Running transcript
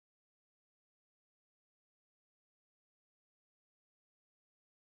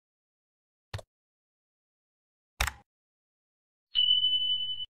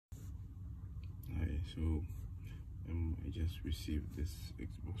So I just received this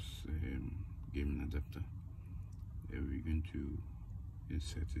Xbox gaming adapter. We're going to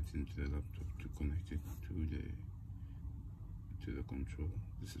insert it into the laptop to connect it to the controller.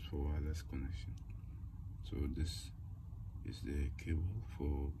 This is for wireless connection. So this is the cable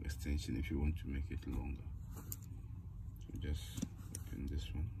for extension if you want to make it longer. So just open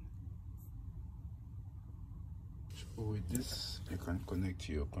this one. So with this, you can connect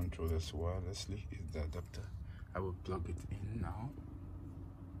your controllers wirelessly. It's the adapter. I will plug it in now.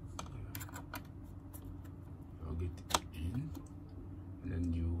 Plug it in, and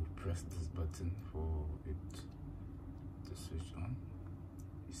then you press this button for it to switch on.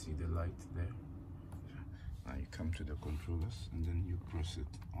 You see the light there. Now you come to the controllers, and then you press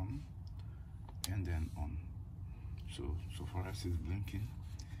it on, and then on. So far as it's blinking,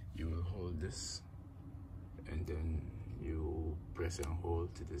 you will hold this, and then you press and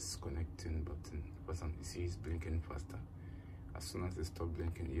hold to this connecting button. Because you see it's blinking faster. As soon as it stops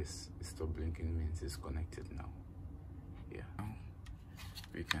blinking, yes, it stopped blinking means it's connected now. Yeah, now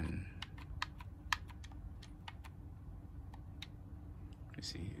we can, you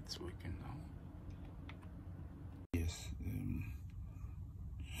see it's working now. Yes,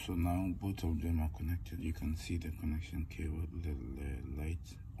 so now both of them are connected. You can see the connection cable, the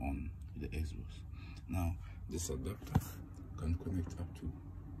light on the Xbox. Now this adapter can connect up to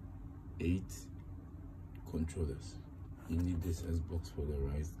 8 controllers. You need this Xbox for the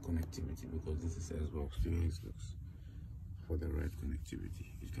right connectivity, because this is Xbox to Xbox. For the right connectivity,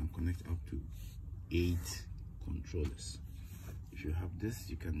 you can connect up to 8 controllers. If you have this,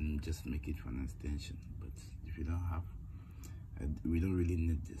 you can just make it for an extension, but if you don't have, we don't really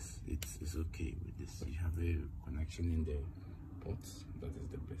need this. It's okay with this. You have a connection in the ports, that is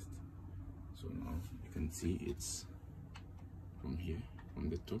the best. So now you can see it's from here, from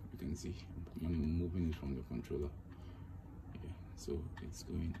the top. You can see I'm moving it from the controller. Yeah, so it's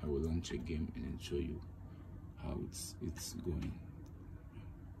going. I will launch a game and then show you how it's going.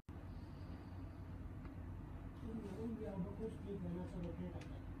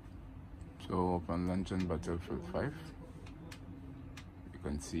 So upon launching Battlefield 5, you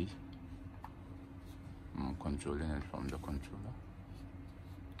can see I'm controlling it from the controller.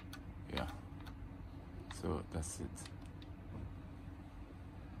 Yeah, so that's it.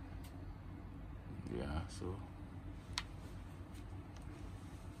 Yeah, so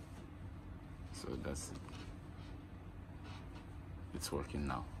that's it. It's working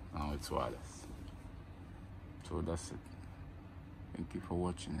now. Now it's wireless. So that's it. Thank you for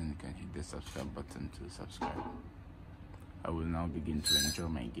watching, and you can hit the subscribe button to subscribe. I will now begin to enjoy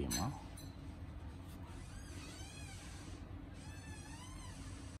my game now.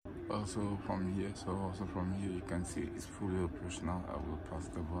 Also from here you can see it's fully operational. I will pass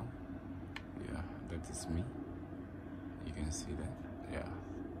the ball. Yeah, that is me. You can see that. Yeah.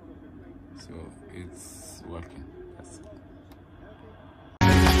 So it's working. That's it.